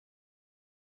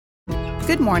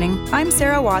Good morning. I'm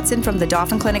Sarah Watson from the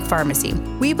Dauphin Clinic Pharmacy.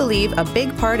 We believe a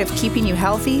big part of keeping you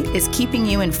healthy is keeping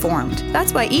you informed.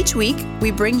 That's why each week we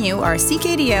bring you our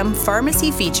CKDM Pharmacy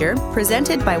feature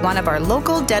presented by one of our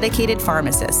local dedicated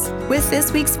pharmacists. With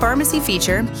this week's pharmacy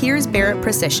feature, here's Barret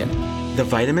Procyshyn. The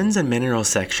vitamins and minerals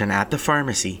section at the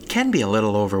pharmacy can be a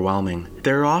little overwhelming.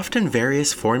 There are often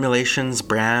various formulations,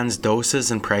 brands,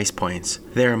 doses, and price points.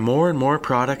 There are more and more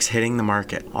products hitting the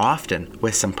market, often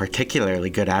with some particularly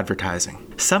good advertising.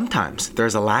 Sometimes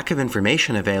there's a lack of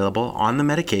information available on the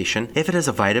medication if it is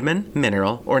a vitamin,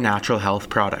 mineral, or natural health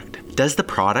product. Does the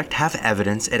product have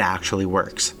evidence it actually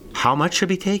works? How much should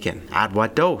be taken? At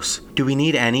what dose? Do we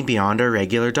need any beyond our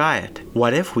regular diet?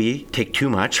 What if we take too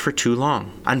much for too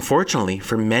long? Unfortunately,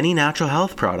 for many natural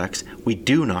health products, we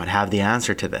do not have the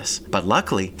answer to this. But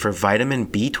luckily, for vitamin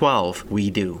B12,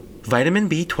 we do. Vitamin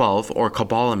B12 or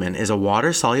cobalamin is a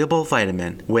water-soluble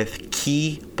vitamin with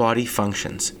key body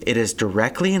functions. It is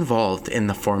directly involved in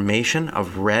the formation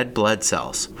of red blood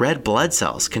cells. Red blood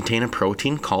cells contain a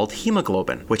protein called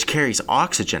hemoglobin, which carries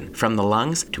oxygen from the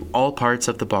lungs to all parts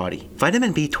of the body.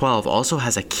 Vitamin B12 also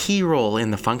has a key role in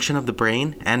the function of the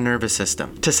brain and nervous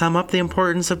system. To sum up the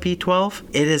importance of B12,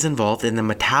 it is involved in the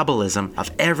metabolism of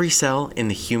every cell in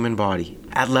the human body.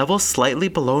 At levels slightly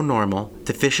below normal,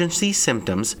 deficiency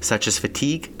symptoms such as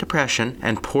fatigue, depression,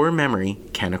 and poor memory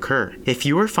can occur. If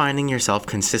you are finding yourself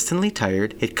consistently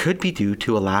tired, it could be due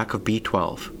to a lack of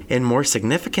B12. In more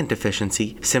significant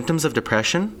deficiency, symptoms of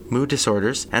depression, mood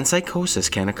disorders, and psychosis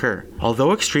can occur.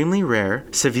 Although extremely rare,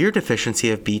 severe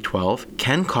deficiency of B12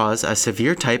 can cause a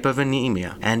severe type of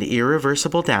anemia and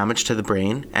irreversible damage to the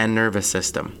brain and nervous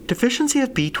system. Deficiency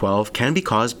of B12 can be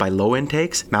caused by low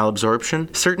intakes,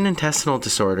 malabsorption, certain intestinal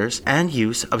disorders, and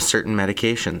use of certain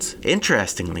medications.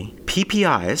 Interestingly,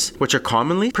 PPIs, which are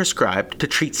commonly prescribed to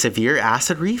treat severe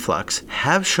acid reflux,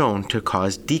 have shown to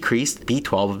cause decreased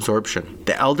B12 absorption.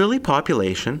 The elderly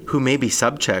population, who may be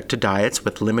subject to diets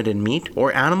with limited meat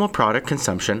or animal product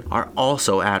consumption, are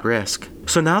also at risk.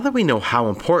 So now that we know how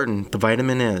important the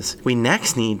vitamin is, we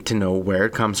next need to know where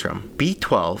it comes from.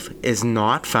 B12 is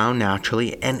not found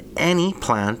naturally in any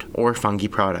plant or fungi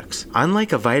products.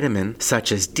 Unlike a vitamin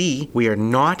such as D, we are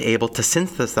not able to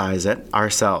synthesize it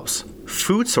ourselves.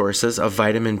 Food sources of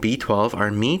vitamin B12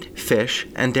 are meat, fish,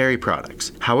 and dairy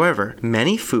products. However,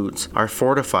 many foods are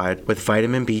fortified with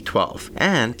vitamin B12,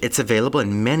 and it's available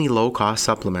in many low-cost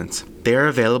supplements. They are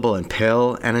available in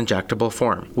pill and injectable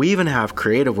form. We even have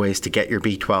creative ways to get your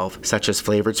B12, such as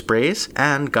flavored sprays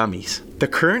and gummies. The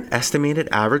current estimated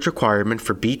average requirement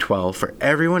for B12 for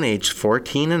everyone aged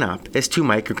 14 and up is 2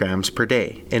 micrograms per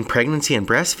day. In pregnancy and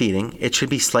breastfeeding, it should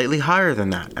be slightly higher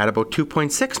than that, at about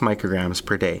 2.6 micrograms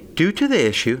per day. Due to the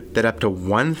issue that up to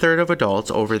 1/3 of adults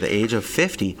over the age of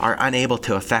 50 are unable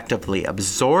to effectively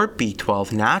absorb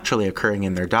B12 naturally occurring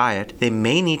in their diet, they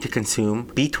may need to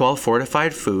consume B12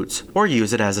 fortified foods or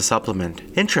use it as a supplement.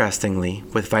 Interestingly,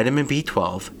 with vitamin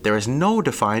B12, there is no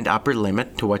defined upper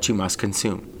limit to what you must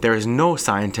consume. There is no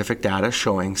scientific data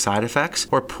showing side effects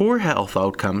or poor health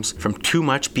outcomes from too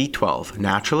much B12,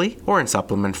 naturally or in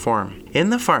supplement form. In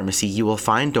the pharmacy, you will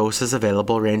find doses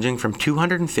available ranging from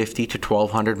 250 to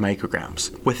 1200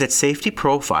 micrograms. With its safety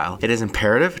profile, it is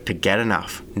imperative to get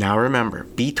enough. Now remember,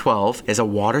 B12 is a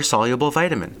water-soluble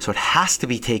vitamin, so it has to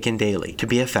be taken daily to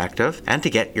be effective and to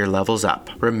get your levels up.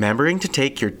 Remembering to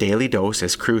take your daily dose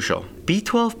is crucial.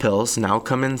 B12 pills now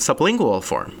come in sublingual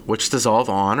form, which dissolve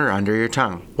on or under your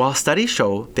tongue. While studies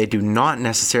show they do not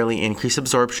necessarily increase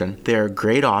absorption, they are a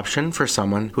great option for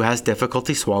someone who has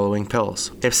difficulty swallowing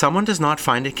pills. If someone does not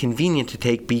find it convenient to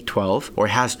take B12 or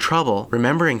has trouble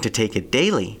remembering to take it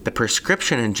daily, the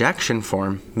prescription injection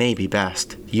form may be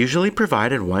best. Usually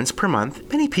provided once per month,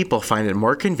 many people find it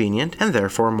more convenient and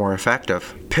therefore more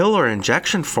effective. Pill or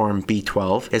injection form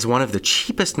B12 is one of the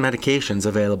cheapest medications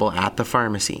available at the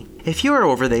pharmacy. If you are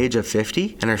over the age of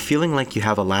 50 and are feeling like you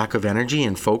have a lack of energy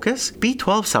and focus,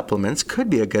 B12 supplements could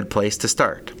be a good place to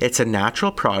start. It's a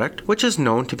natural product which is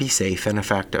known to be safe and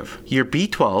effective. Your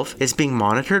B12 is being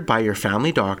monitored by your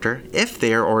family doctor if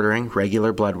they are ordering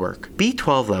regular blood work.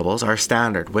 B12 levels are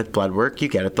standard with blood work you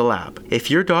get at the lab. If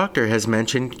your doctor has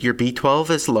mentioned your B12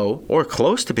 is low or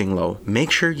close to being low, make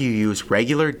sure you use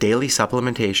regular daily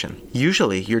supplementation.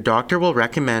 Usually, your doctor will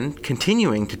recommend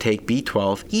continuing to take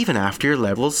B12 even after your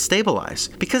levels stabilize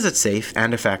because it's safe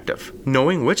and effective.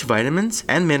 Knowing which vitamins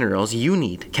and minerals you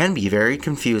need can be very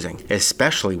confusing,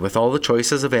 especially with all the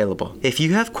choices available. If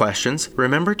you have questions,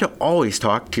 remember to always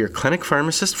talk to your clinic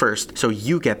pharmacist first so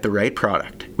you get the right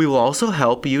product. We will also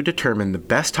help you determine the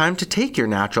best time to take your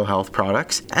natural health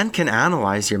products and can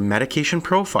analyze your medication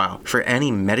profile for any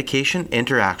medication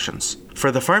interactions.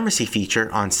 For the pharmacy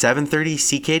feature on 730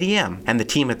 CKDM and the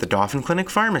team at the Dauphin Clinic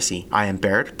Pharmacy, I am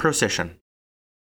Barret Procyshyn.